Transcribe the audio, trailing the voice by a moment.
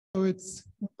So it's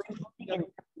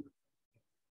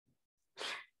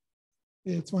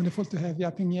wonderful to have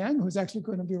Yaping Yang, who's actually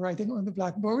going to be writing on the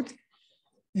blackboard.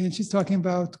 And she's talking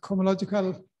about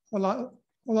cohomological Hall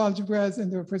algebras and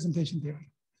the representation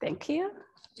theory. Thank you.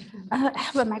 I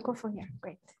have a microphone here.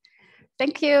 Great.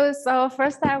 Thank you. So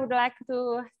first, I would like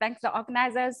to thank the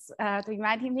organizers to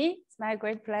inviting me. It's my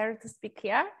great pleasure to speak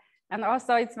here. And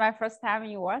also, it's my first time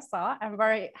in Warsaw. I'm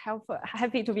very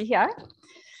happy to be here.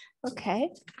 Okay.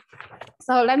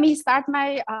 So let me start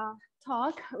my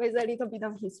talk with a little bit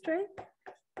of history.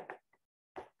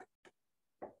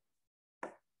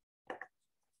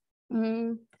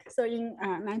 So in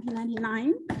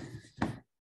 1999,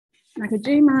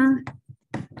 Nakajima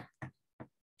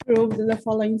proved the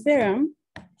following theorem.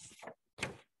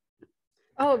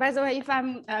 Oh, by the way, if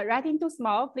I'm writing too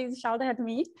small, please shout at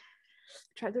me.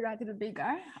 Try to write it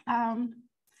bigger.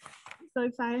 So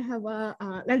if I have a,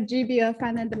 let G be a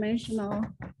finite dimensional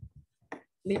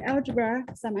algebra,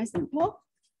 semi-simple,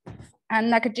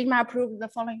 and Nakajima proved the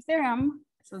following theorem.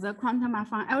 So the quantum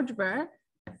affine algebra,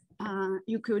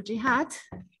 UQ G hat,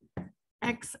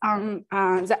 X on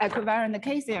the equivalent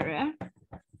case area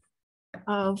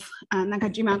of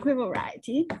Nakajima quiver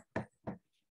variety.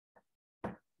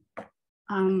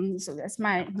 So that's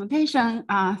my notation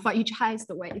for each highest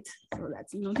weight. So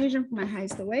that's the notation for my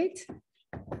highest weight.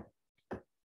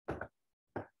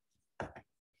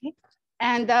 Okay.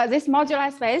 And this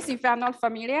modular space, if you're not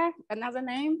familiar, another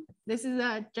name, this is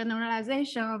a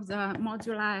generalization of the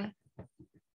moduli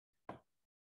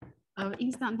of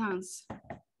instantons.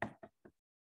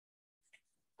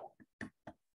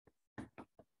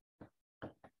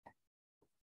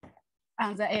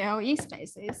 And the ALE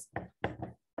spaces.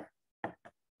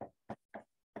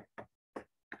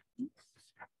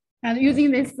 And using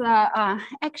this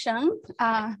action,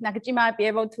 Nakajima will be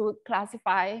able to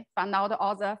classify, find out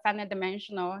all the finite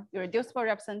dimensional irreducible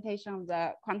representation of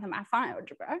the quantum affine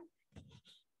algebra.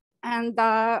 And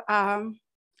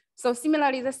so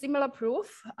similarly, the similar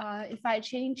proof, if I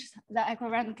change the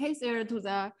equivalent case area to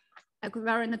the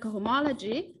equivalent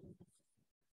cohomology,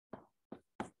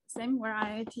 same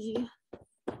variety.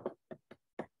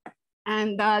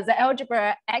 And the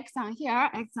algebra X on here,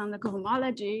 X on the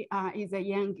cohomology is a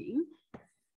Yangian,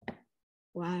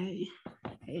 Y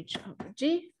H of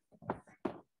G.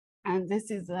 And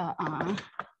this is a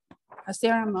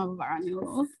theorem of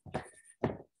Varnilov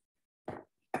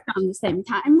on the same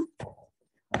time.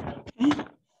 Okay.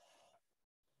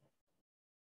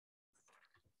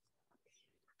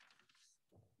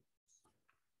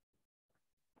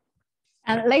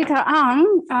 And later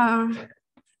on,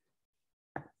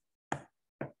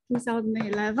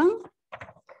 2011.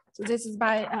 So this is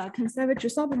by Conservatory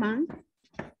Sobelman.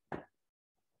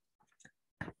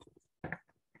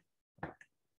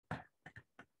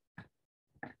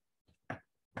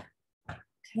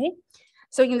 Okay.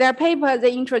 So in their paper,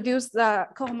 they introduced the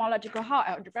cohomological Hall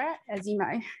algebra, as in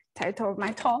my title of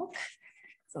my talk.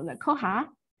 So the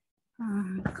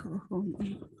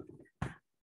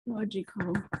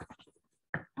cohomological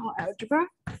Hall algebra.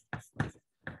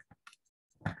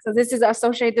 So this is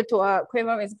associated to a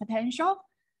quiver with potential.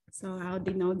 So I'll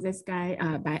denote this guy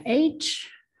by H.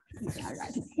 I'll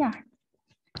write it here.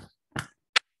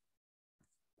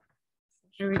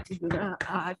 Here it is the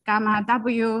gamma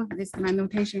W. This is my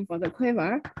notation for the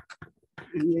quiver.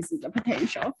 And this is the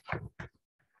potential.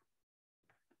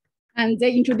 And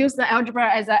they introduced the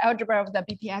algebra as an algebra of the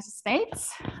BPS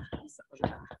states. So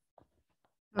the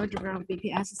algebra of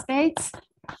BPS states.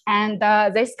 And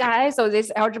this guy, so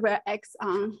this algebra X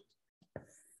on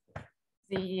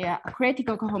the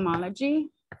critical cohomology,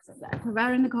 so the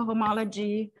equivalent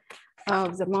cohomology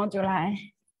of the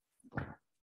moduli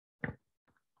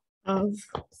of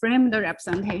framed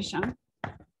representation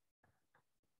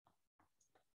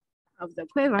of the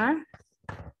quiver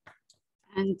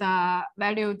and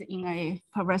valued in a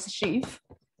perverse sheaf.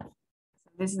 So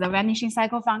this is the vanishing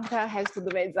cycle functor, has to do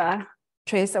with the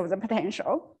trace of the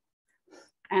potential.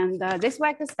 And this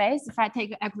vector space, if I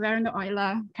take equivalent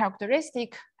Euler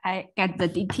characteristic, I get the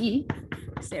DT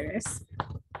series.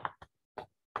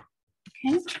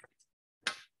 Okay.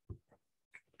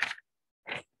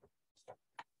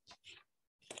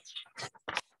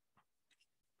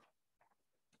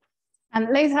 And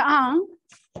later on,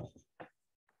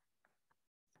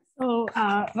 so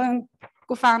when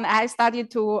Gufang, I started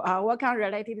to work on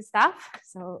related stuff.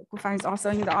 So Gufang is also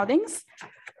in the audience.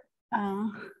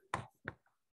 And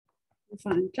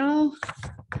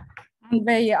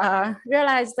we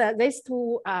realized that these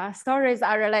two stories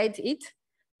are related.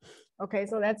 Okay,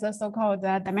 so that's a so-called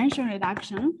dimension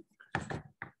reduction.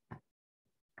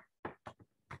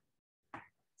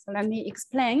 So let me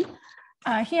explain.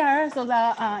 Here, so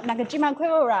the Nakajima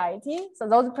quiver variety, so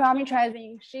those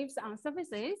parameterizing sheaves on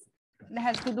surfaces, that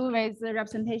has to do with the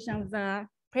representation of the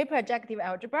pre-projective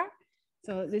algebra.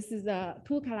 So this is a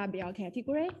 2 Calabi-Yau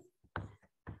category.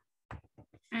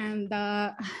 And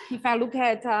if I look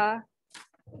at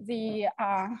the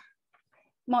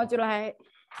moduli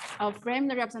of frame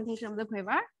the representation of the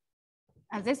quiver,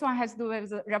 this one has to do with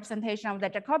the representation of the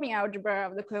Jacobian algebra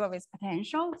of the quiver with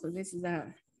potential. So this is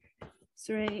a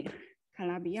 3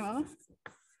 Calabi-Yau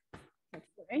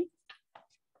category.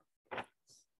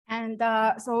 And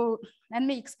so let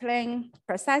me explain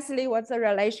precisely what's the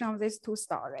relation of these two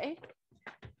stories.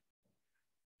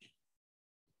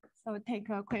 So take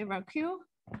a quiver Q.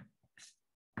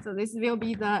 So this will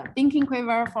be the thinking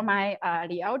quiver for my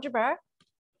Lie algebra.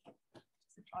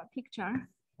 So draw a picture.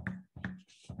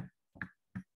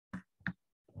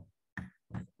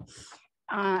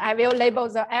 I will label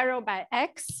the arrow by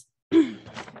X.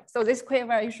 So this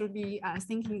quiver, you should be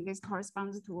thinking this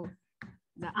corresponds to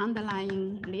the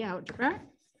underlying Lie algebra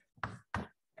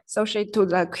associated to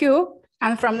the Q.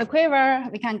 And from the quiver,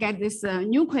 we can get this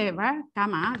new quiver,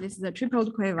 gamma. This is the triple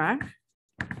quiver.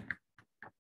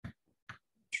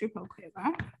 Triple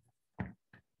quiver.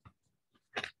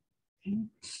 Okay.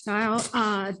 So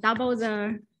I'll double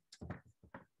the,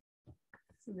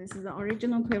 so this is the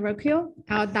original quiver Q.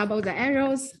 I'll double the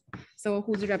arrows, so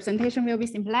whose representation will be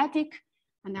symplectic.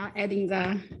 And now adding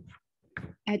the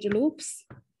edge loops.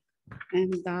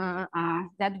 And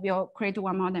that will create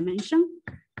one more dimension.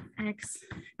 X,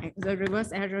 the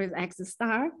reverse arrow is X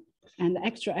star. And the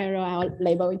extra arrow, I'll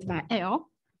label it by L.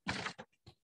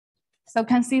 So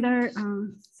consider,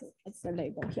 so that's the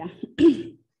label here.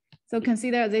 So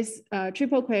consider this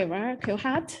triple quiver, Q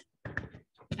hat,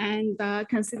 and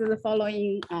consider the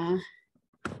following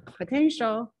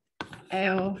potential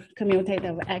L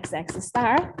commutative X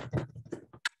star.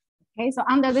 Okay, so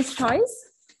under this choice,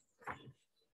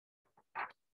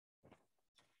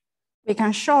 we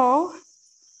can show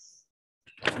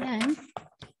then.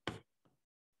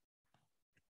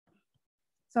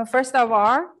 So first of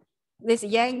all, this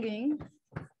Yangian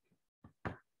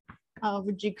of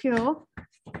GQ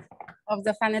of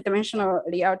the finite dimensional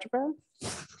Lie algebra,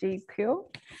 GQ.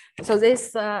 So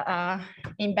this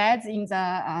embeds in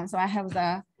the, so I have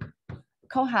the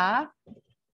coha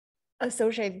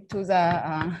associated to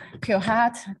the Q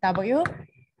hat W.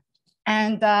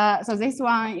 And so this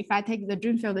one, if I take the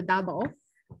dream field double,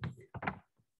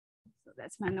 so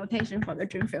that's my notation for the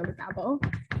dream field double.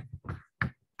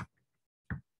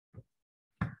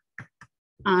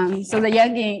 So the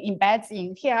Yangian embeds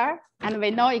in here, and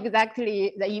we know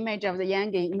exactly the image of the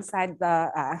Yangian inside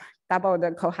the doubled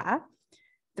coha.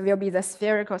 It will be the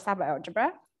spherical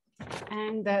subalgebra.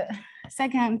 And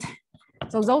second,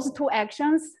 so those two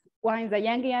actions, one is the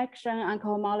Yangian action and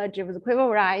cohomology with the quiver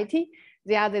variety.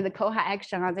 The other is the coha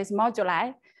action on this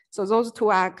moduli. So those two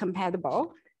are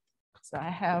compatible. So I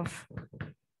have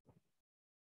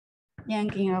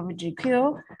Yangian of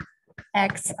GQ,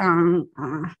 X on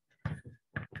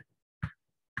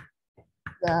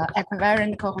the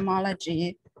equivariant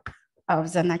cohomology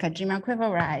of the Nakajima quiver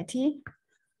variety.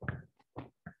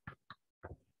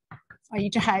 So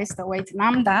each has the weight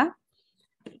lambda.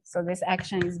 So this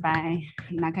action is by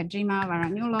Nakajima,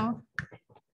 Varaniolo.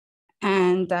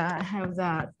 And I have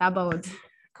the doubled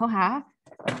coha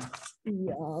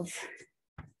of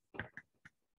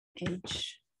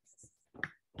H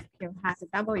Q hat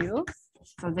W.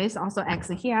 So this also acts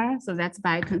here. So that's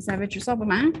by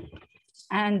Conservatory-Soberman.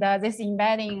 And this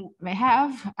embedding we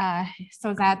have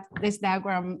so that this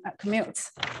diagram commutes.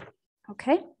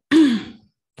 Okay.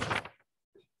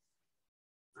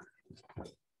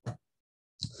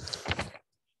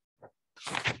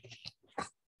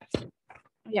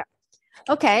 Yeah.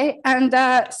 Okay. And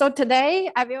so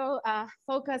today I will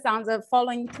focus on the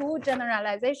following two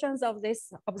generalizations of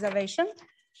this observation.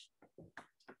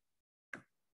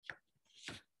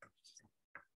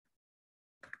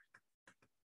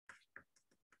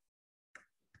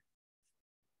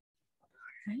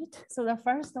 Right. So the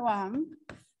first one.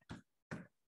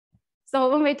 So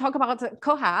when we talk about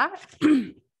coha,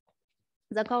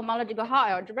 the cohomological Hall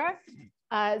algebra,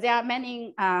 there are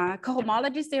many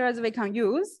cohomology theories we can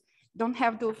use. Don't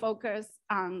have to focus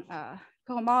on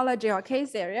cohomology or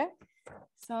K-theory.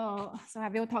 So I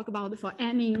will talk about for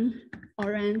any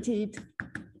oriented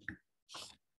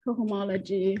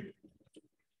cohomology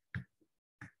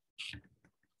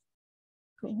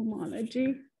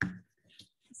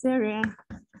theory.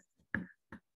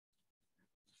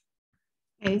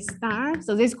 A star.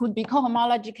 So this could be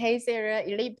cohomology,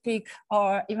 K-theory, elliptic,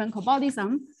 or even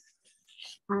cobordism.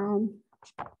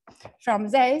 from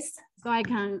this, so I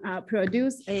can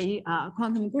produce a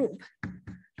quantum group.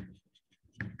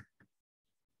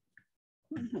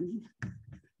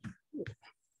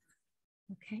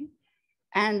 Okay,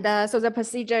 and so the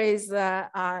procedure is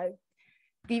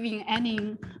giving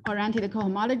any oriented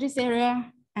cohomology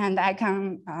theory, and I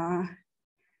can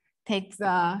take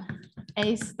the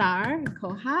A star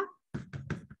coha,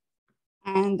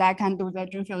 and I can do the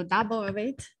dream field double of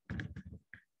it.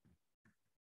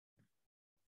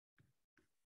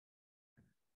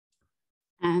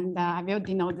 And I will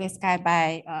denote this guy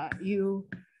by U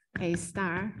A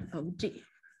star of G.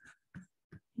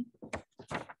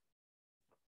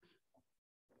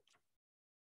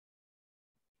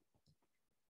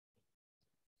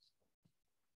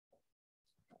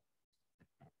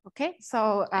 Okay,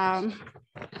 so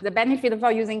the benefit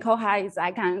for using coha is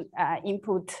I can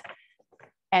input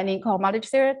any cohomology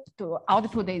theory to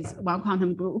output is one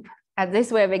quantum group. And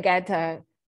this way we get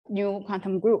new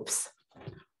quantum groups.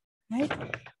 Right?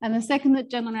 And the second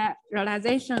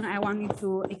generalization I wanted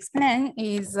to explain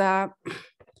is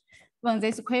when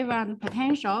this quiver and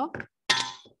potential.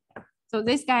 So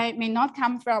this guy may not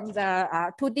come from the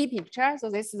 2D picture. So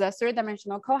this is a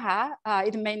 3-dimensional coha.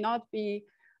 It may not be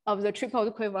of the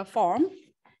triple quiver form.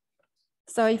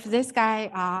 So if this guy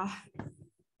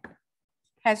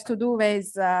has to do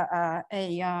with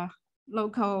a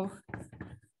local,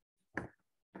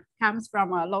 comes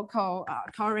from a local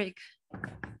toric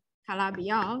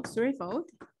Calabi-Yau threefold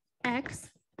X.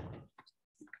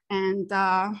 And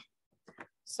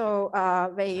so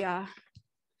right.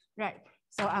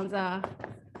 So on the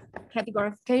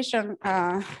categorification,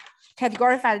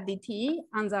 categorified DT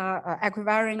on the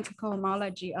equivalent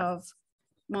cohomology of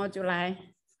moduli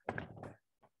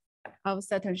of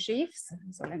certain sheaves.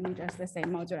 So let me just say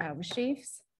moduli of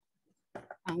sheaves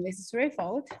on this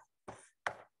threefold.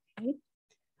 Okay.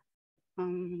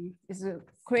 It's a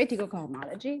critical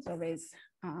cohomology, so with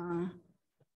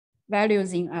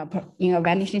values in a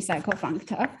vanishing cycle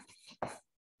functor.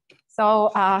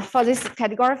 So for this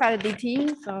categorified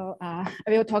DT, so I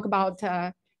will talk about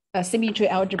a symmetry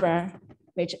algebra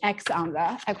which acts on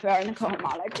the equivalent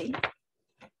cohomology.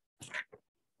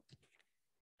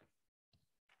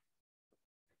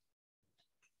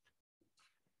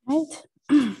 Right.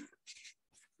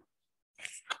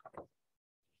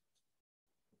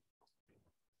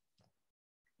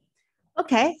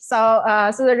 Okay, so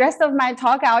so the rest of my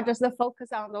talk, I'll just focus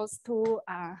on those two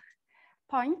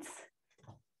points.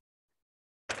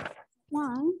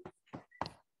 One.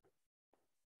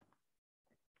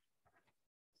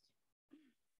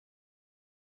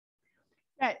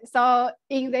 Right, so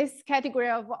in this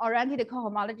category of oriented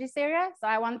cohomology theory, so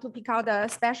I want to pick out a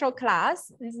special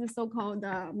class. This is so-called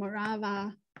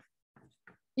Morava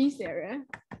E-theory.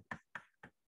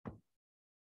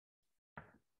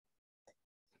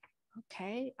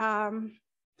 Okay,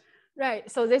 right,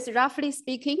 so this roughly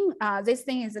speaking, this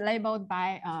thing is labeled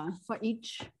by, for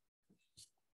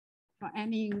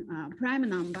any prime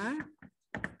number,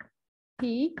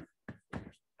 P,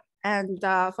 and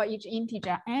for each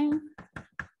integer n,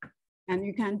 and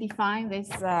you can define this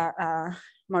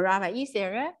Morava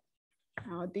E-theory,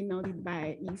 denoted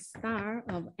by E star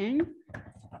of n.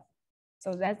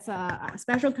 So that's a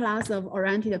special class of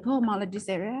oriented cohomology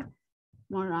theory,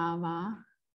 Morava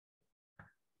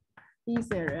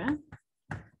E-theory.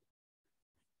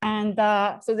 And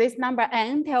so this number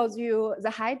n tells you the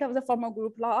height of the formal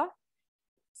group law.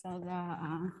 So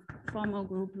the formal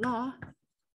group law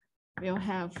will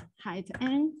have height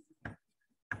n.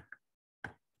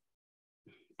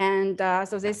 And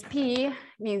so this P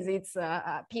means it's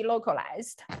P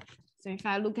localized. So if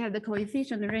I look at the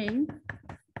coefficient ring,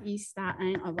 E star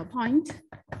n of a point,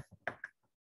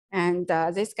 and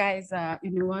this guy is a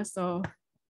universal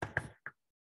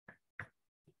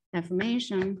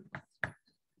affirmation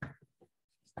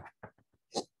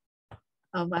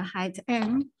of a height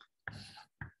n,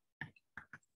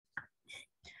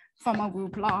 formal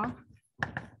group law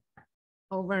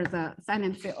over the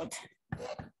finite field.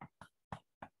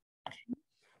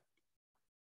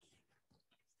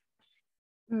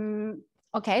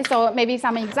 Okay, so maybe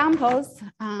some examples.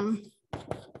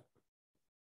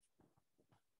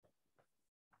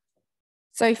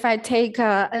 So if I take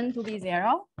n to be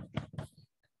 0,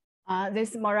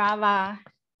 this Morava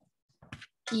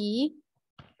E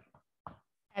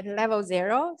at level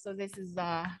 0. So this is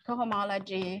the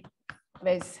cohomology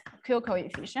with Q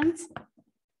coefficients.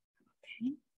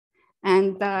 Okay.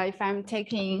 And if I'm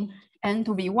taking n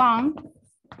to be 1,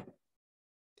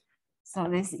 so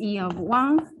this E of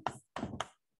 1,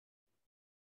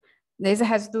 this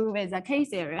has to do with the K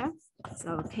theory.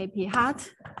 So KP hat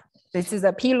This is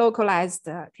a p-localized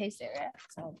case area.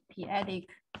 So p-adic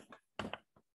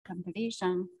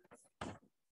completion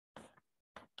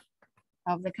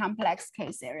of the complex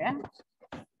case area.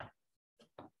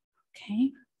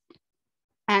 Okay.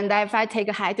 And if I take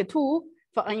a height 2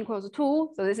 for n equals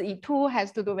 2, so this E2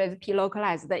 has to do with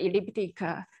p-localized, the elliptic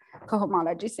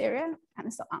cohomology area,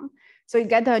 and so on. So you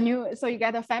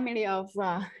get a family of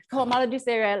cohomology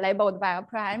area labeled by a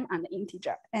prime and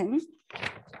integer n.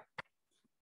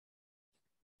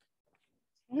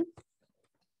 Okay.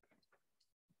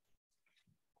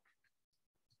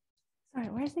 Sorry,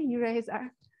 where's the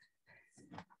eraser?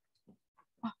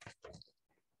 Oh.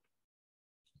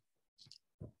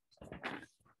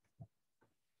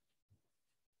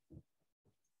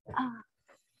 Ah.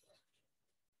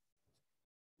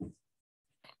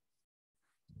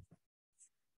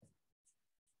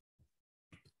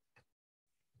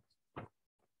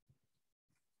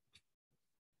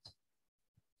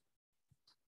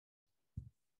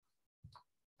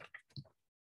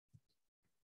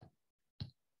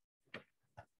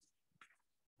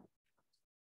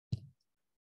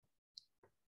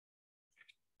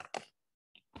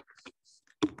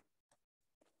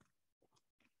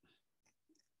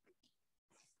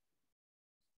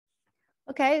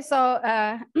 Okay, so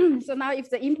so now if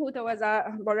the input was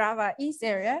a Morava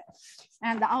E-theory,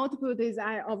 and the output is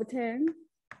I obtain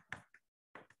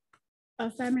a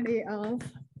family of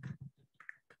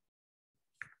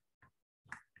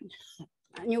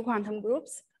new quantum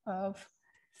groups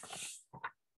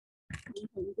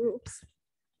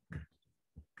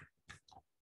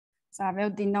So I will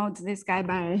denote this guy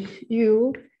by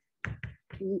U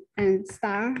and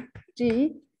star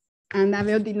G. And I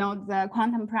will denote the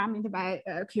quantum parameter by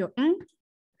Qn.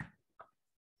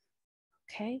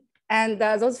 Okay, and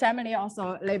those family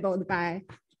also labeled by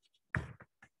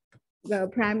the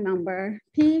prime number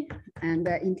P and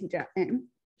the integer n.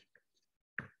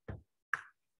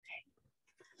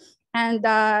 And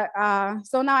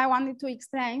so now I wanted to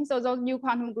explain, so those new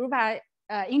quantum groups are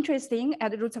interesting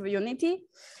at the roots of unity.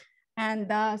 And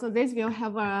so this will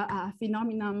have a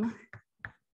phenomenon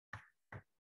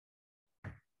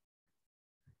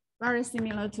very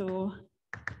similar to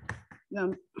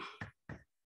the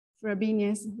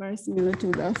Frobenius, very similar to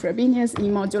the Frobenius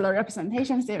in modular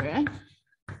representation theory.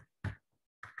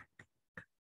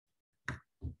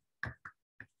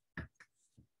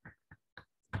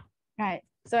 Right.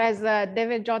 So as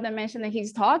David Jordan mentioned in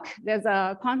his talk, there's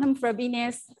a quantum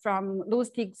Frobenius from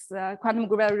Lustig's quantum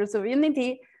group at roots of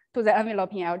unity to the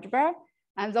enveloping algebra.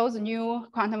 And those new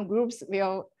quantum groups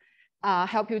will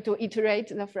help you to iterate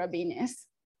the Frobenius.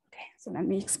 Okay, so let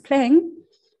me explain.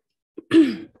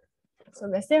 So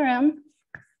the theorem,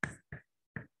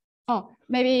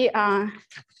 maybe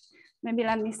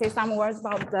let me say some words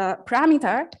about the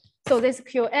parameter. So this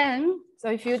Qn, so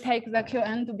if you take the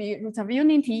Qn to be roots of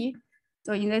unity,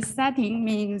 so in this setting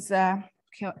means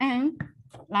Qn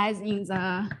lies in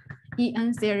the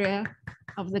En theory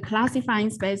of the classifying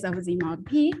space of Z mod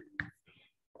P.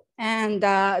 And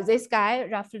this guy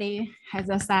roughly has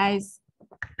a size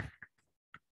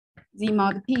Z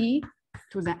mod P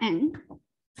to the n.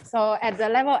 So at the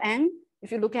level n,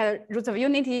 if you look at roots of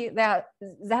unity, there are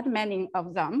that many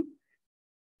of them.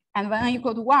 And when n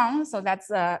equal to 1, so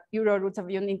that's Euro roots of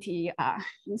unity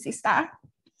in C star.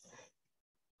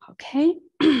 Okay.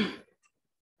 Okay.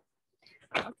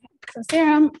 So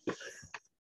theorem.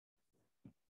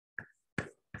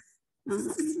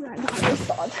 Right now this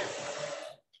thought.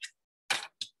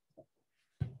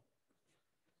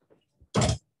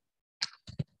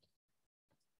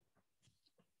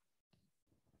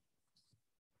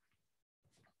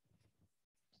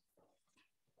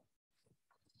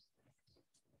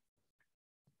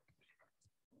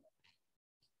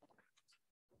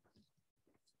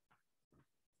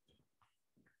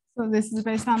 So this is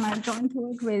based on my joint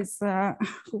work with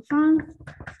Hu Fang.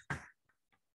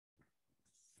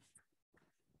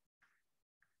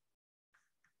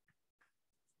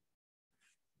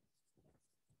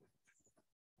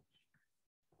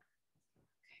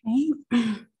 Okay.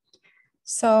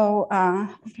 So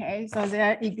okay, so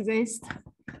there exists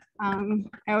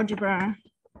algebra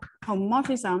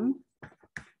homomorphism.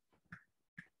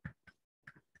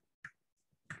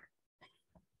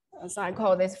 So I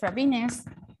call this Frobenius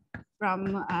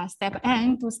from step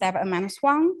n to step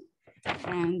n-1.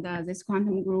 And this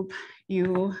quantum group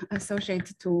you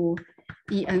associate to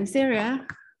En theory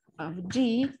of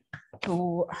G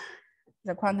to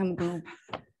the quantum group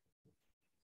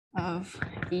of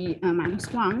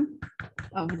En-1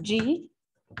 of G.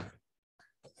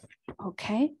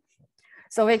 Okay.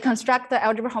 So we construct the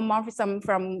algebra homomorphism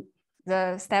from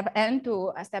the step n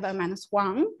to step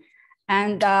n-1.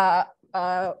 And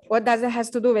what does it has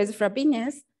to do with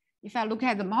Frobenius? If I look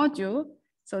at the module,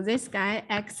 so this guy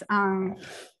acts on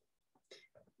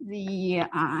the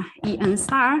En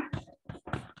star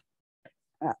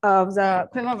of the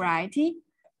quiver variety.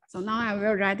 So now I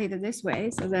will write it this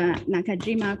way. So the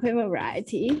Nakajima quiver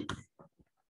variety,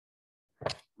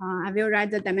 I will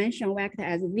write the dimension vector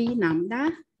as V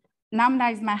lambda. Lambda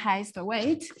is my highest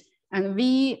weight, and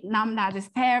V lambda, this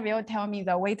pair will tell me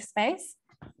the weight space.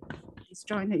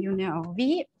 Disjoint union of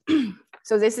V.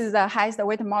 So this is the highest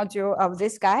weight module of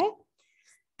this guy.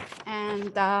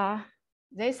 And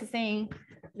this thing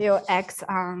will act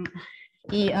on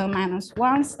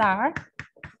En-1 star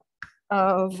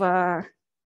of the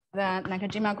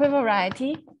Nakajima quiver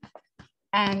variety.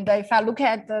 And if I look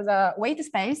at the weight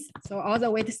space, so all the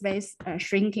weight space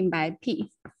shrinking by P.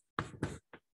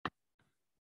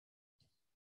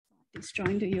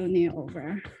 Disjoint union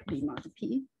over V mod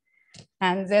P.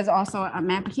 And there's also a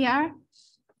map here,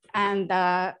 and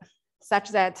such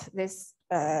that this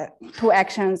two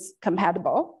actions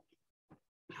compatible.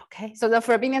 Okay, so the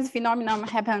Frobenius phenomenon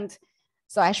happened.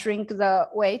 So I shrink the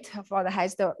weight for the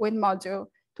highest weight module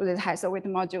to the highest weight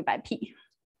module by P.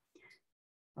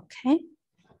 Okay,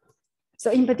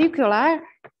 so in particular,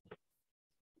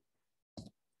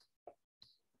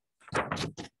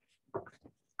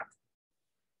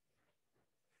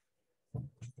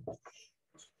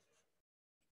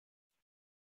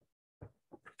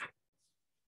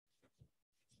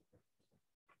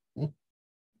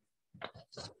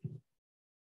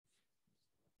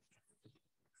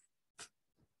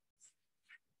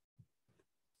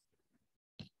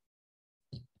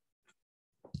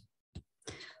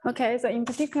 okay, so in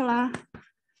particular,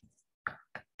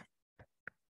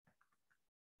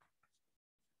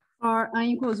 for n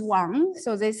equals 1,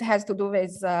 so this has to do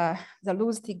with the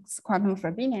Lustig's quantum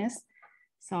Frobenius.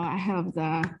 So I have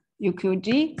the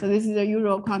UQG. So this is the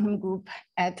Euro quantum group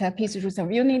at P's roots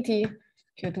of unity,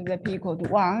 Q to the P equal to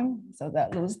 1. So the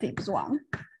Lustig's 1.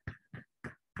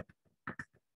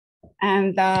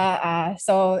 And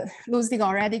so Lustig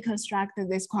already constructed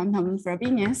this quantum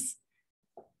Frobenius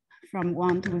from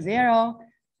 1 to 0,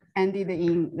 ended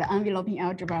in the enveloping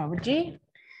algebra of G.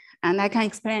 And I can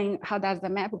explain how does the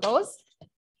map goes.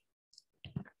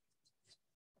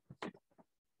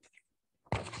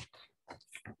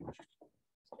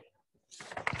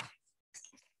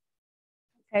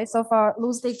 Okay, so for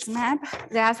Lustig's map,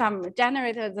 there are some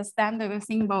generated the standard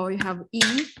symbol. You have E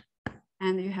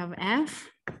and you have F,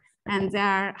 and there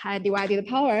are high divided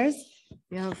powers.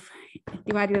 You have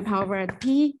divided power at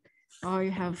P, or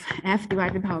you have F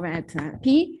divided power at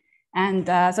P. And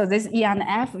so this E and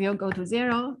F will go to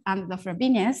 0 under the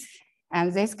Frobenius,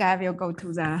 and this guy will go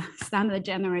to the standard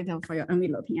generator for your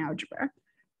enveloping algebra,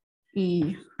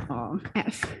 E or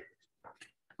F.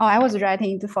 Oh, I was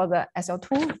writing it for the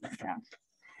SL2.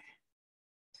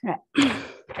 Yeah.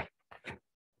 Right.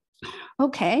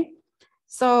 Okay.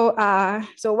 So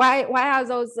so why are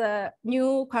those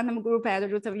new quantum group at the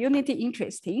root of unity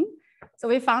interesting? So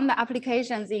we found the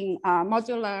applications in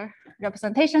modular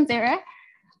representation theory.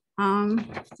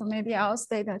 So maybe I'll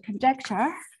state a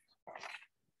conjecture.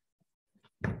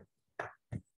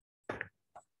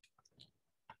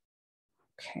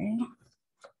 Okay.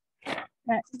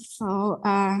 Right. So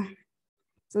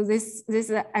this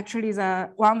is actually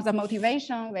one of the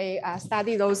motivation we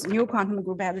study those new quantum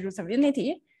group at the roots of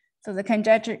unity. So the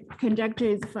conjecture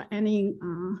is for any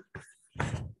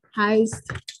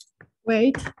highest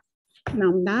weight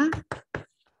lambda.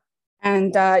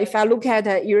 And if I look at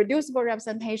the irreducible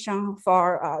representation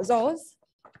for those,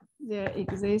 there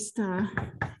exists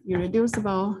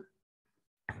irreducible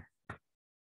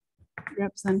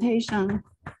representation.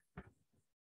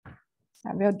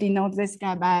 I will denote this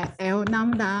guy by L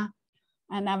lambda,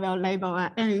 and I will label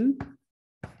N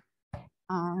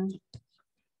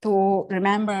to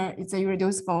remember it's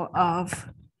irreducible of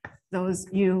those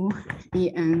U,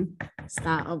 E, N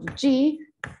star of G,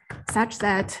 such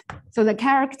that, so the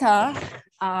character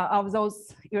of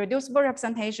those irreducible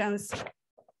representations,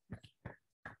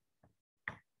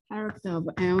 character of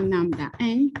L lambda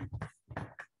N.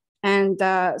 And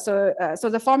so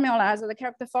the formula, so the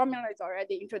character formula is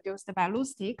already introduced by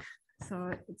Lustig.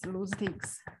 So it's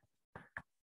Lustig's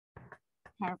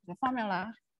character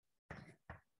formula,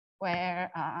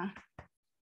 where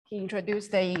he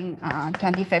introduced in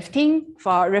 2015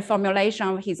 for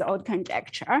reformulation of his old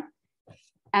conjecture.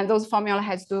 And those formula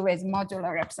has to do with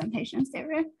modular representation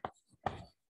theory.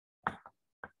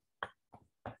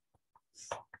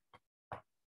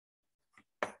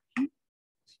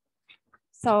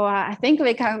 So I think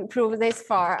we can prove this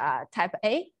for type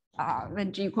A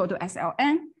when G equal to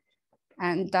SLN.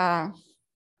 And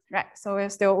right, so we're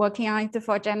still working on it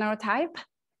for general type.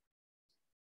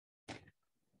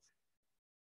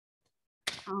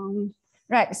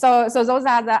 Right, so those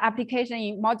are the application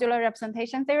in modular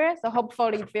representation theory. So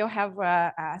hopefully it will have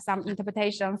some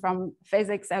interpretation from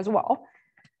physics as well.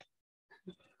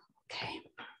 Okay.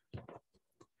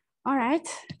 All right,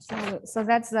 so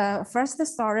that's the first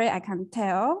story I can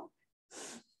tell.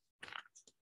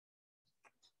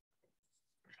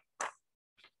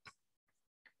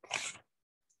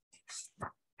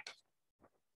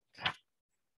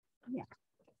 Yeah.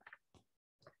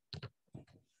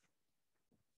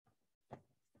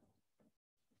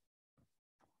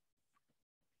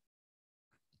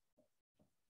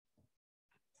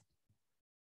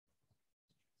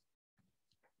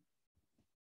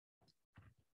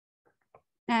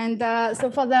 And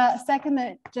so for the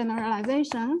second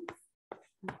generalization,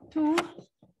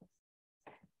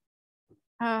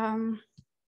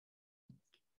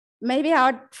 maybe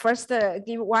I'll first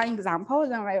give one example,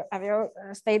 then I will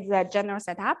state the general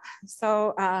setup.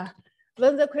 So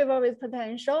when the quiver with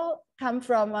potential come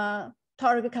from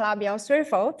toric Calabi-Yau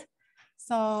threefold.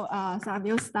 So I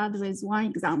will start with one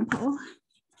example.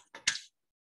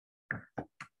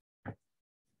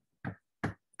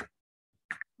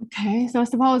 Okay, so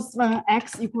suppose when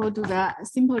x equal to the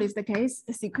simplest case,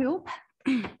 C cube.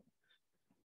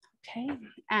 Okay,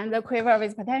 and the quiver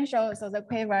with potential, so the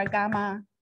quiver gamma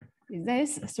is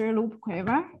this 3-loop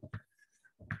quiver.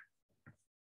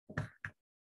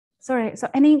 Sorry, so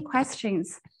any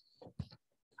questions?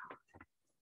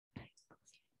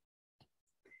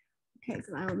 Okay,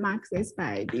 so I'll mark this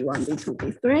by B1, B2,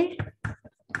 B3.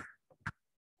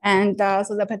 And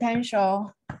so the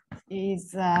potential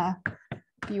is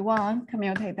B1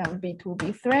 commutative of B2,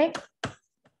 B3.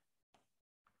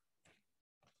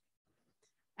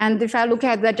 And if I look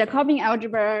at the Jacobian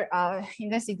algebra in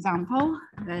this example,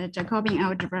 the Jacobian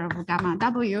algebra of gamma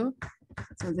W,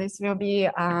 so this will be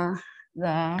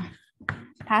the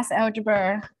path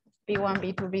algebra B1,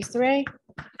 B2, B3,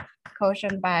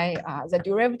 quotient by the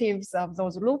derivatives of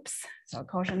those loops, so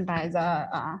quotient by the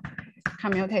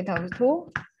commutative of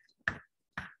 2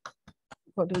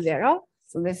 equal to 0.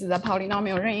 So this is a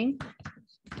polynomial ring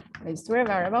with 3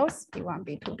 variables, B1,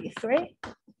 B2, B3.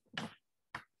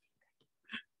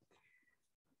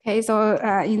 Okay, so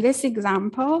in this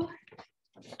example,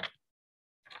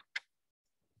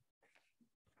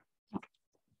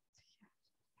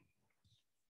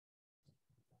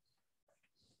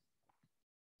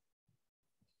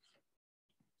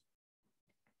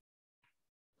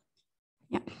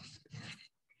 yeah.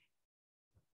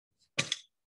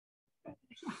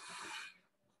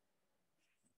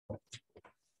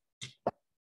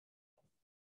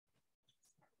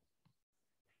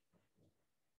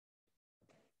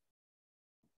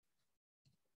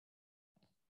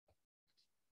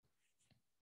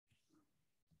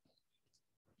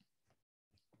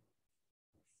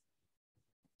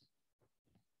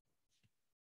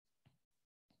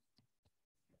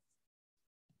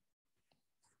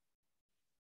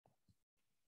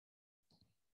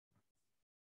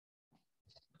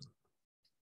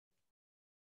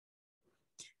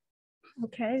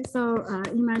 Okay, so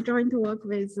in my joint work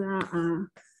with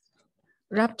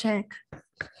Rabchak,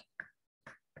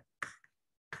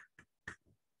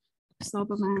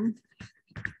 Soberman,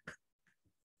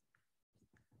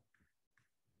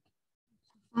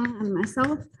 and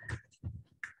myself,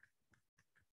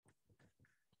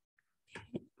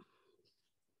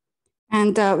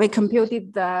 and we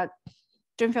computed the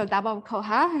dream field double of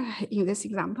Coha in this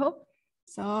example.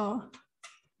 So,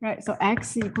 right, so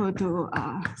x equal to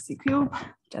C cube,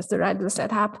 just write the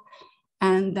setup.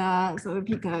 And so we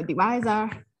pick a divisor.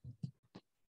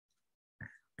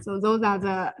 So those are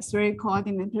the 3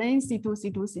 coordinate planes, C2,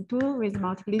 C2, C2 with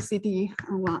multiplicity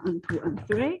N1, N2,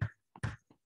 N3.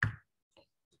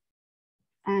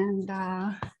 And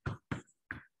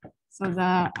so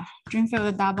the dream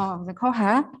field double of the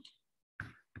Coha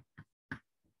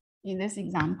in this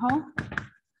example.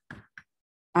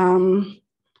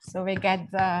 So we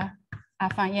get the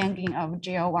alpha Yangian of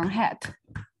GL1 hat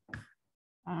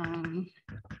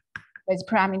with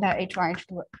parameter H1,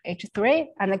 H2, H3,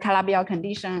 and the Calabi-Yau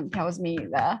condition tells me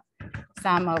the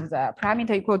sum of the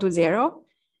parameter equal to 0.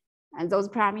 And those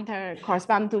parameters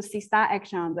correspond to C star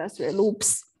action on the 3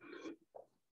 loops.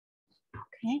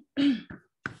 Okay.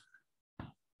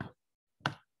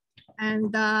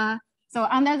 And so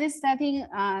under this setting,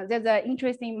 there's an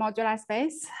interesting modular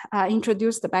space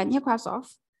introduced by Nekrasov.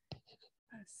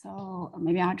 So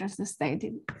maybe I'll just state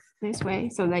it this way.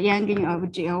 So the Yangian of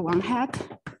GL1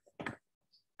 hat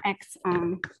acts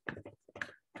on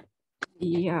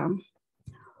the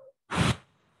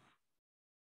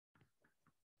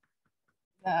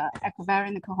the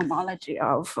equivariant cohomology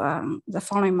of the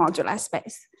following modular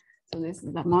space. So this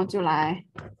is the moduli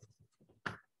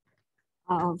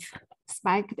of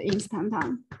spiked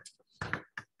instanton.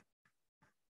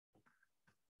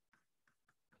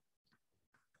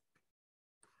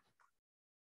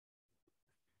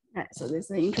 Right, so this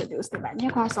is introduced by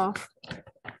Nikolsov.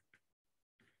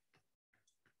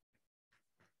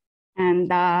 And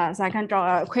so I can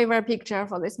draw a quiver picture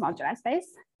for this modular space.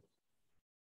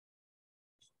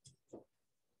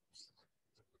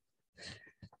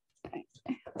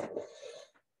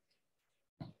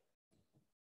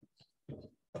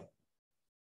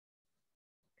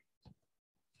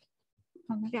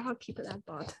 Oh, maybe I'll keep that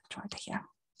dot right here.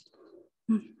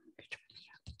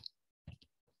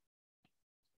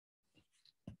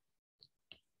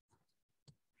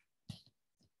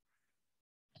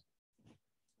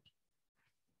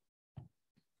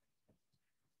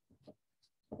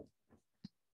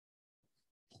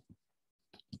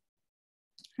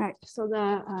 Right, so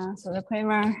the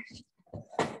quiver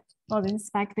for this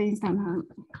spiked instanton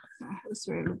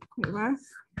three loop quiver,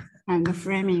 and the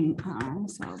framing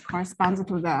so corresponds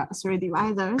to the three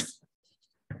divisors.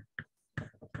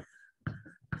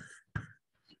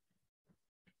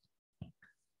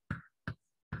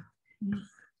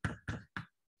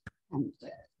 And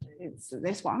it's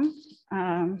this one.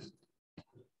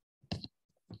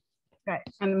 Right,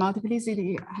 and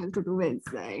multiplicity has to do with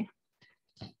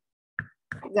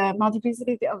the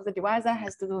multiplicity of the divisor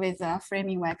has to do with the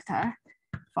framing vector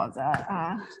for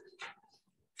the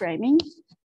framing.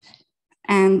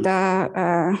 And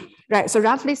right, so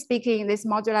roughly speaking, this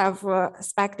modular of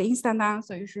spiked instanton,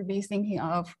 so you should be thinking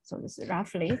of, so this is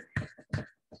roughly,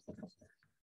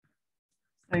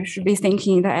 so you should be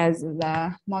thinking as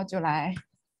the moduli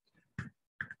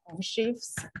of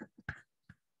sheaves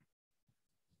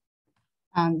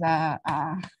on the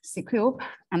C cube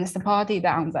and supported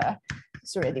on the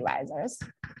three divisors.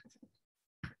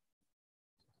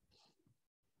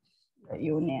 The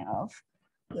union of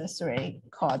the three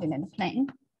coordinate plane.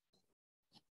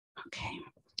 Okay.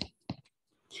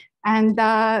 And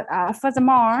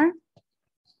furthermore,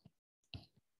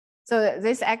 so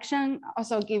this action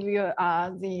also give you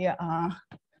the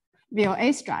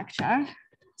VOA structure.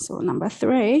 So number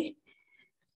 3,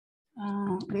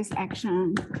 this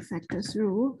action factors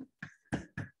through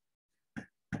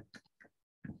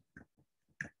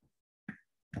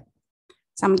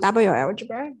some W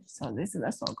algebra. So this is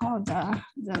the so-called the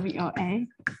VOA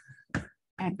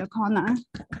at the corner.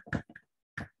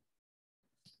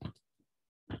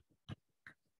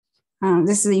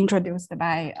 This is introduced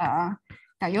by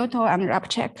Gayoto and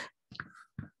Rabchek.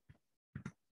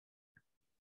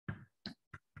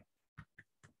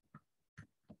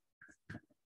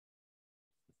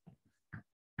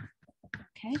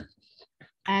 Okay,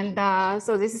 and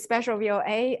so this special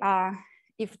VOA,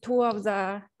 if two of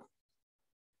the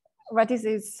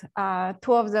vertices,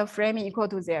 two of the framing equal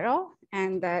to 0,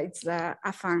 and it's the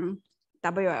affine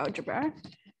W algebra.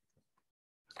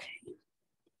 Okay.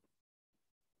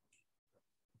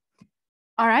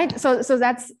 All right, so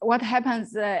that's what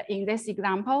happens in this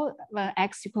example when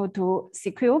x equal to C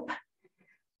cube.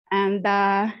 And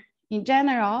in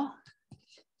general,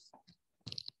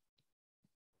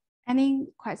 any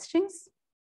questions?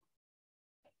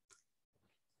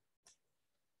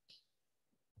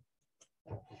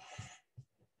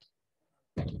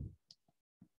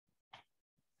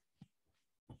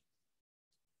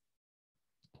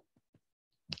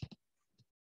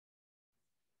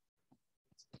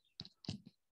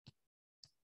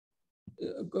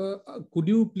 Could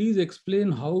you please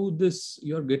explain how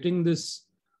you're getting this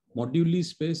moduli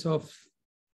space of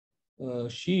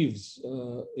sheaves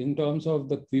in terms of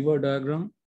the quiver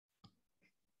diagram?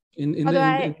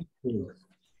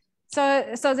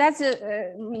 So that's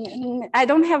I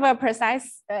don't have a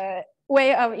precise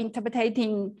way of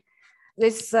interpreting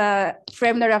this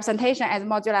framed representation as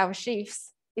modular of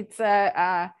sheaves. It's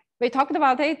we talked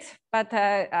about it, but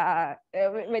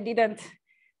we didn't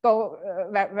go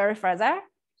very further.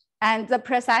 And the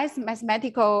precise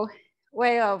mathematical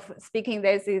way of speaking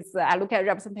this is I look at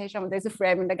representation of this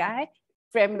framed guy,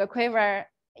 framed quiver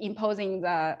imposing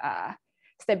the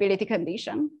stability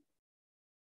condition.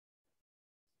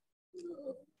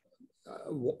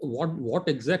 What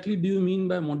exactly do you mean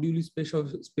by moduli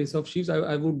space of sheaves?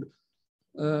 I would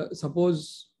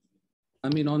suppose, I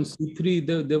mean, on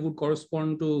C3, they would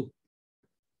correspond to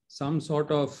some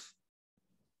sort of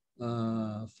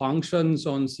functions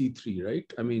on C3,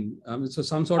 right? I mean, so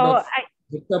some sort of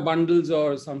vector bundles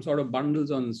or some sort of bundles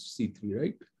on C3,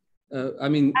 right? I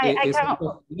mean, a sort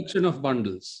of collection of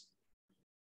bundles.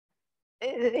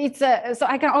 it's so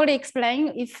I can only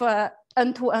explain if n2,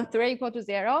 n3 equal to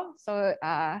 0. So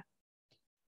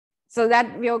so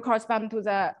that will correspond to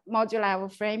the moduli will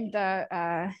frame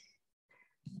the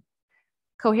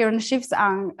coherent sheaves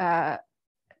on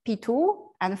P2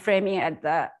 and framing at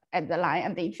the line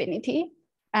at the infinity.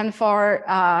 And for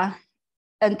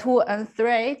N2,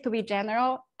 N3 to be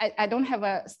general, I don't have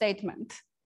a statement.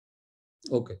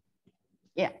 Okay.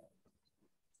 Yeah.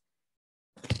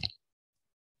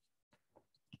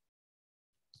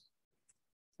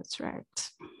 That's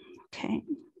right. Okay.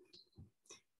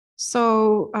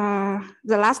 So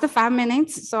the last 5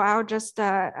 minutes, so I'll just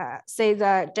say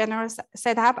the general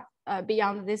setup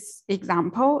beyond this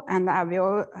example, and I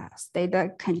will state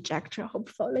the conjecture,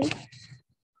 hopefully.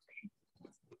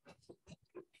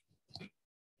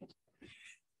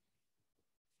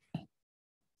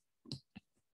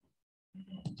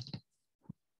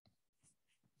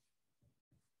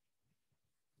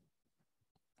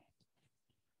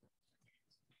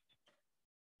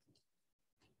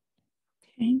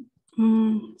 Okay.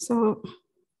 So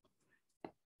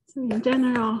in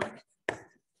general,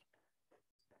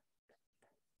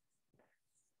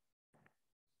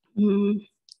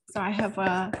 so I have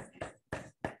a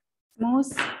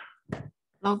smooth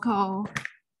local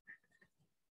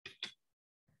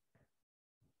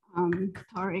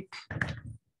toric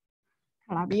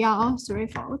Calabi-Yau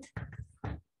threefold,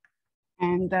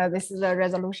 and this is a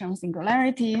resolution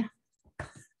singularity.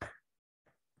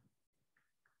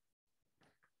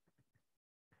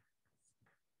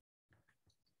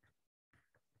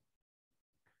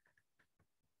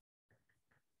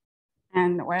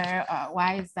 And where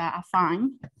y is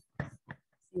affine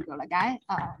singular guy,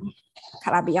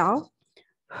 Calabi-Yau.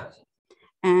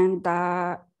 And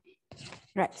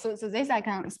right, so this I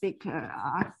can speak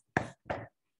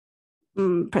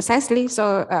precisely.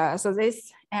 So so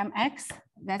this mx,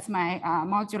 that's my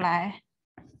moduli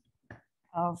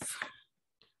of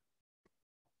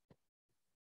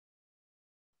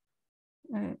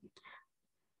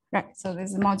right. So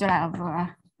this is moduli of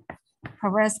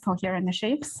perverse coherent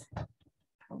sheaves.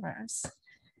 Perverse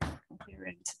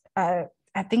coherent.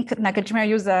 I think Nakajima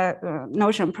used the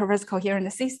notion perverse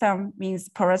coherent system means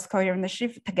perverse coherent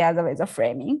sheaf together with the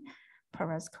framing.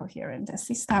 Perverse coherent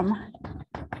system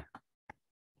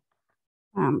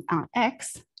on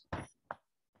X.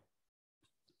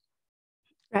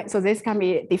 Right, so this can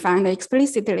be defined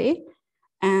explicitly,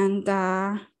 and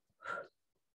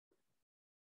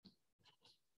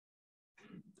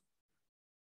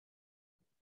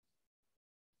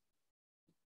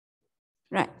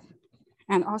right,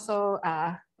 and also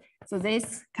so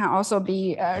this can also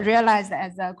be realized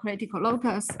as a critical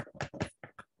locus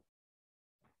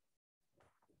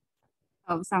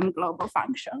of some global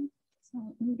function.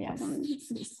 So maybe I don't use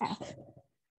this f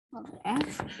of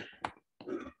f.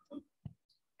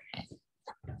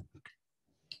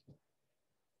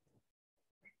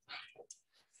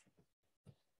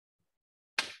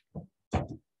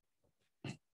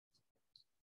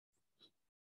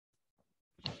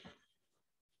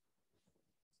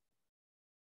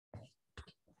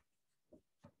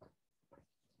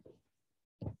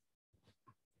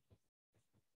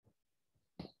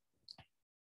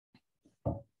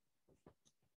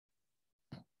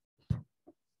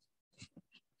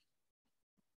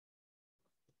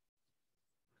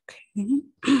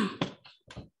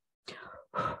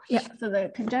 Yeah, so the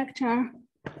conjecture,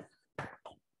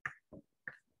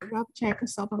 Robchek,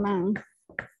 Soberman,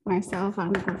 myself,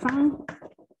 and Gufang.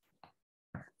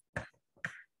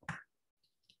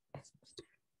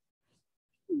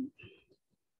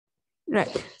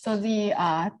 Right, so the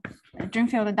dream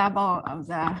field double of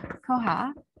the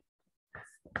Coha.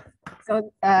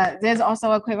 So there's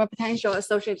also a quiver potential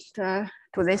associated to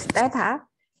this data.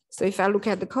 So if I look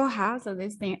at the Coha, so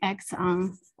this thing acts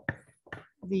on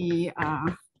the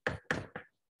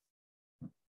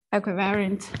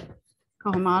equivariant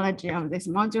cohomology of this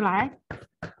moduli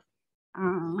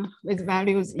with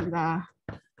values in the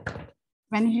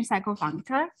vanishing cycle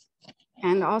functor.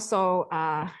 And also,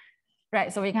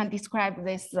 right, so we can describe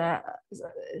this,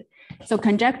 so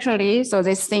conjecturally, so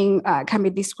this thing can be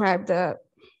described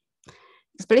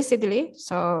explicitly.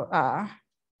 So,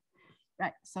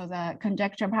 right, so the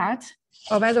conjecture part.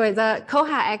 Oh, by the way, the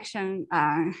Coha action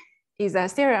is a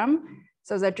theorem.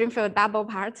 So the dream field double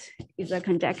part is a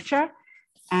conjecture.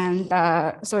 And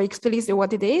so explicitly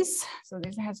what it is. So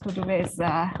this has to do with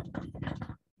the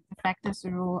factor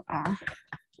through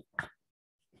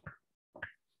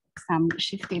some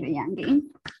shifted Yangian.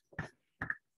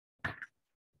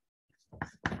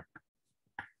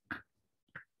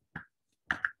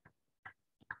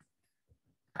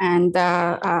 And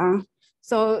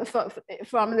So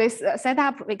from this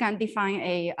setup, we can define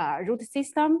a root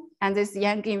system, and this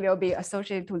Yangian will be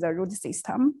associated to the root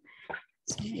system.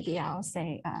 So maybe I'll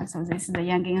say, so this is the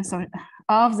Yangian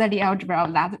of the algebra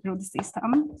of that root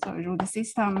system. So root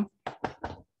system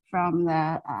from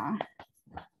the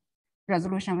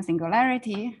resolution of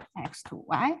singularity, x to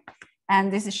y. And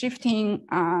this shifting,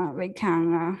 we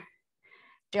can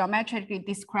geometrically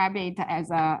describe it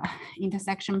as a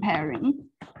intersection pairing.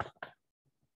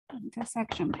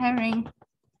 Intersection pairing,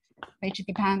 which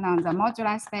depend on the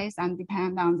modular space and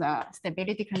depend on the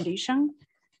stability condition,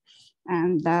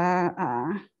 and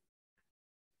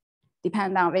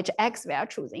depend on which x we are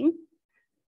choosing.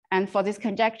 And for this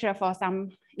conjecture, for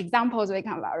some examples, we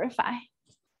can verify.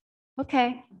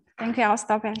 Okay, thank you. I'll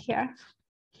stop it here.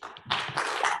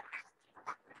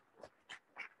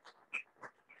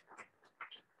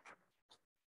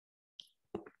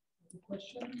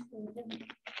 Questions?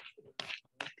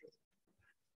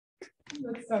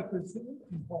 Let's start with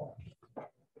Paul.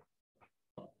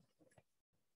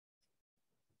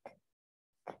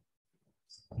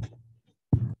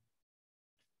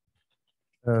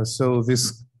 So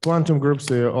these quantum groups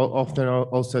often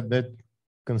also admit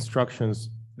constructions.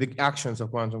 The actions of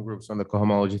quantum groups on the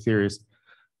cohomology theories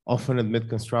often admit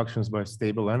constructions by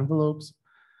stable envelopes.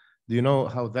 Do you know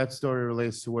how that story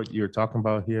relates to what you're talking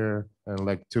about here,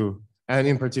 and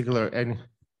in particular,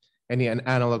 any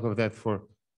analog of that for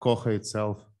Coho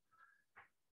itself?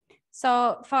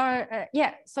 So for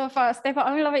so for stable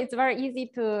envelope, it's very easy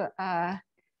to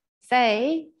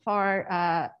say for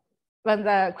when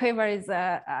the quiver is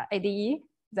ADE,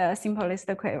 the simplest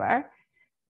quiver.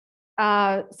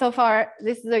 So for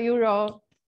this is the euro,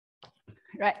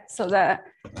 right? So this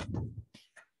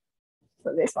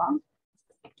one.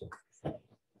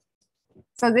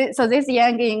 So this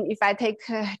Yangian, if I take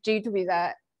G to be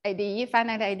the ADE,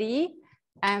 finite ADE,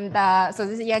 and so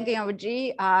this Yangian of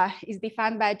G is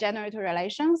defined by generator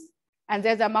relations, and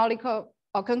there's a molecule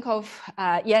or concave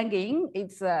Yangian.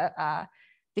 It's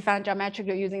defined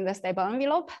geometrically using the stable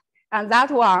envelope, and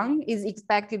that one is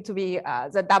expected to be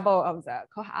the double of the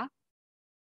Coha,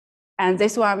 and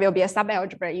this one will be a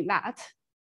subalgebra in that.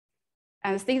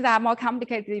 And things are more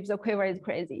complicated if the quiver is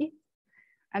crazy,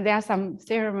 and there are some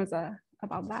theorems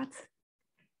about that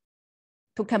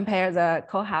to compare the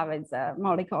Coha with the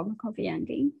molecule of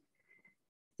Yangian.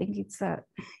 I think it's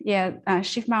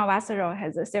Schiffman-Wasserrow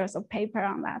has a series of paper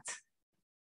on that.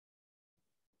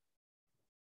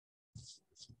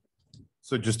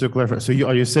 So just to clarify, so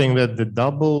are you saying that the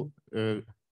double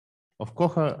of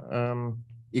Coha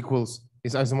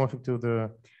is isomorphic to the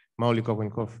Maulikov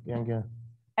of Yangian?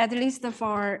 At least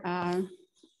for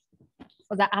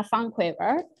the Afan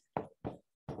quiver.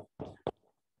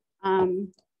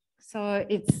 So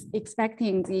it's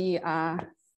expecting the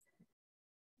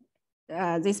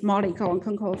this molecule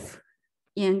concave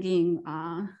Yangian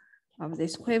of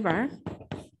this quiver.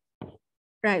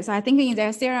 Right, so I think in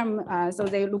their theorem, so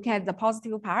they look at the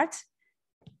positive part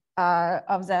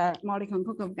of the molecule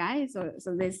concave guy.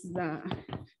 So this is the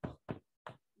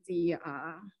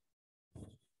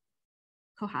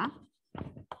Coha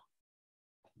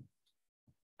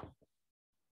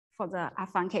for the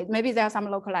Afan case. Maybe there's some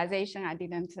localization I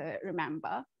didn't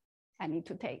remember. I need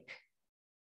to take.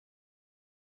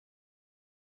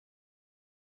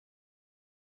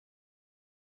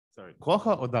 Sorry,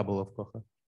 Coha or double of Coha?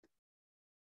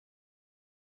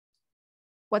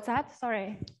 What's that?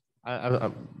 Sorry.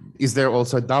 Is there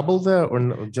also a double there or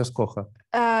no, just Coha?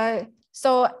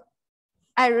 So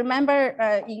I remember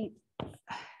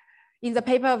in the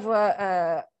paper of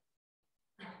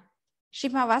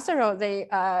Schiffman-Wasserrow,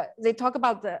 they talk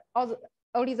about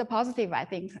only the positive, I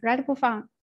think. Right, Pufang?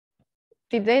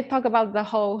 Did they talk about the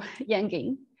whole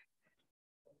Yangian?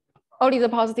 Only the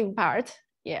positive part,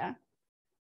 yeah.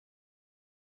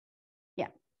 Yeah.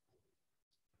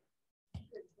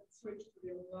 Let's switch to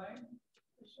the online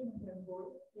question and then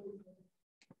go.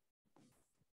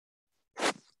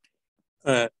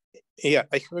 Yeah,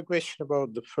 I have a question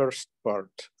about the first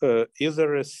part. Is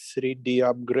there a 3D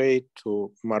upgrade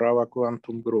to Morava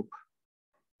quantum group?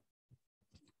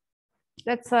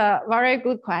 That's a very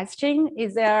good question.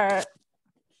 Is there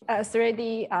a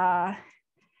 3D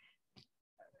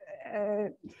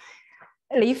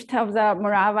lift of the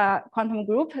Morava quantum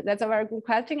group? That's a very good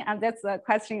question. And that's a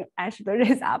question I should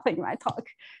raise up in my talk.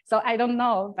 So I don't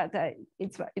know, but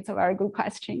it's a very good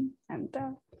question. And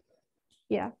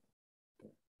yeah.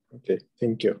 Okay,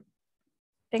 thank you.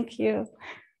 Thank you.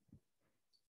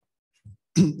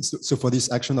 So for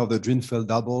this action of the Drinfeld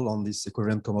double on this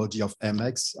equivalent cohomology of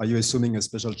MX, are you assuming a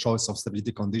special choice of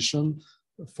stability condition,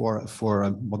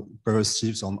 various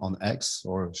sheaves on X,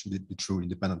 or should it be true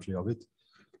independently of it?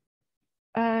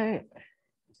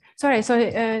 Sorry, so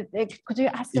could you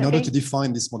ask? In order to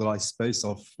define this moduli space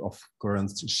of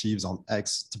current sheaves on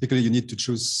X, typically you need to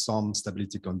choose some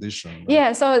stability condition. Right?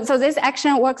 Yeah, so this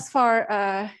action works for,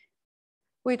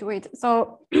 wait.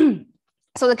 So,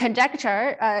 so the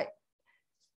conjecture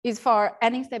is for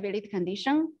any stability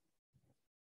condition.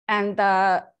 And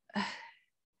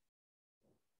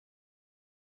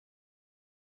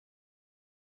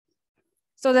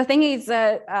so the thing is,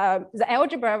 the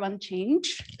algebra won't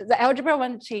change. The algebra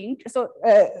won't change. So,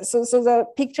 so the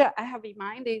picture I have in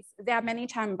mind is there are many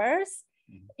chambers.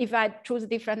 If I choose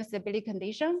different stability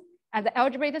condition, and the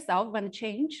algebra itself won't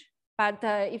change. But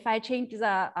if I change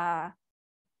the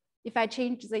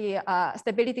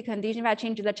stability condition, if I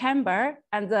change the chamber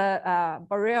and the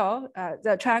barrel,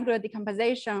 the triangular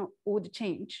decomposition would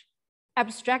change.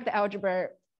 Abstract algebra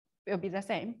will be the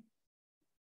same.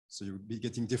 So you'll be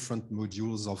getting different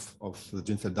modules of the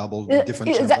Drinfeld double with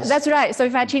different chambers? That's right. So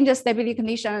if I change the stability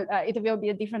condition, it will be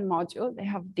a different module. They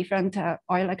have different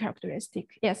Euler characteristic.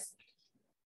 Yes.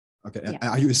 Okay. Yeah.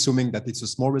 Are you assuming that it's a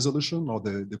small resolution, or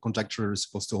the conjecture is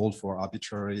supposed to hold for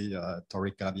arbitrary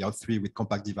toric Calabi-Yau 3 with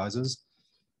compact divisors?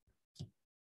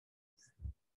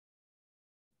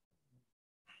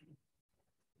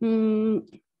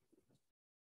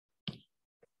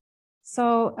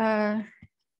 So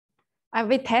I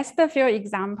will test a few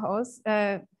examples.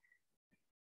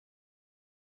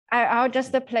 I'll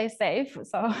just play safe.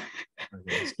 So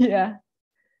yeah.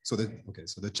 So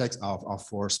the checks are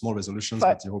for small resolutions,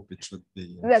 but you hope it should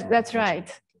be. That's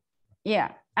right.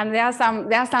 Yeah, and there are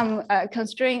some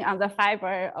constraint on the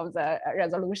fiber of the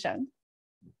resolution.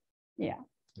 Yeah.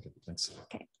 Okay, thanks.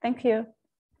 Okay, thank you.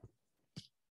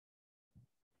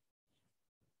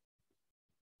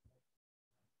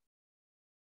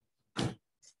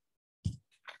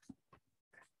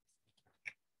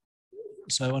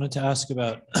 So I wanted to ask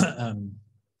about.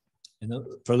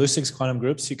 For Lusig's quantum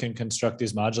groups, you can construct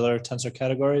these modular tensor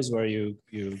categories where you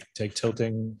take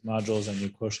tilting modules and you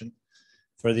quotient.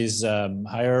 For these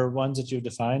higher ones that you've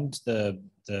defined, the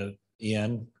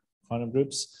EN quantum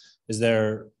groups, is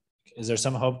there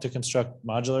some hope to construct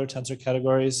modular tensor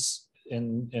categories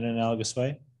in an analogous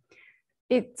way?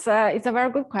 It's a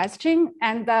very good question,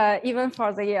 and even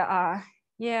for the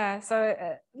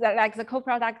like the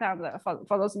co-product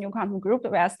for those new quantum groups,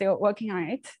 we are still working on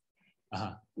it.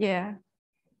 Yeah.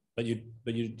 But you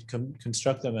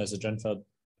construct them as a Drinfeld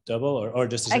double, or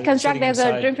just I construct as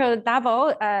a Drinfeld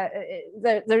double.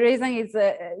 The reason is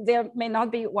there may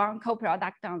not be one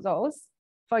co-product on those.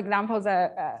 For example,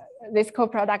 this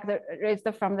co-product raised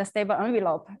from the stable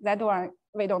envelope, that one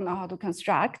we don't know how to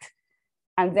construct.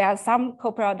 And there are some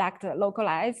co-product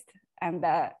localized and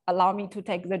allow me to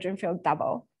take the Drinfeld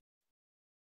double.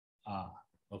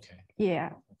 Okay. Yeah.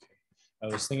 I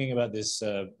was thinking about this.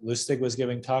 Lustig was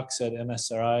giving talks at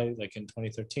MSRI like in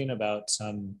 2013 about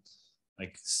some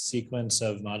like sequence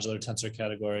of modular tensor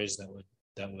categories that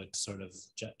would sort of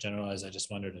generalize. I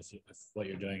just wondered if what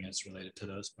you're doing is related to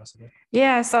those possibly.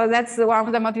 Yeah, so that's one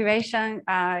of the motivation.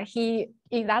 He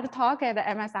in that talk at the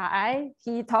MSRI,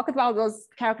 he talked about those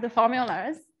character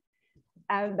formulas.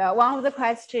 And one of the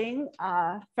questions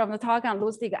from the talk on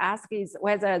Lustig asked is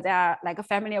whether there are like a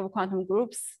family of quantum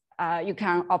groups. You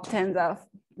can obtain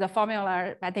the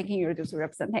formula by taking reduced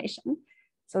representation.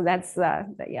 So that's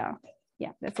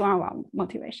that's one of our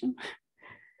motivation.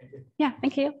 Yeah,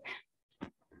 thank you.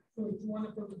 So it's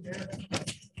wonderful to hear.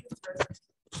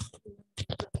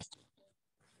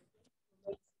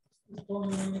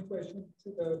 Responding any question to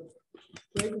the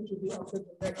break, which will be after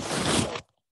the next.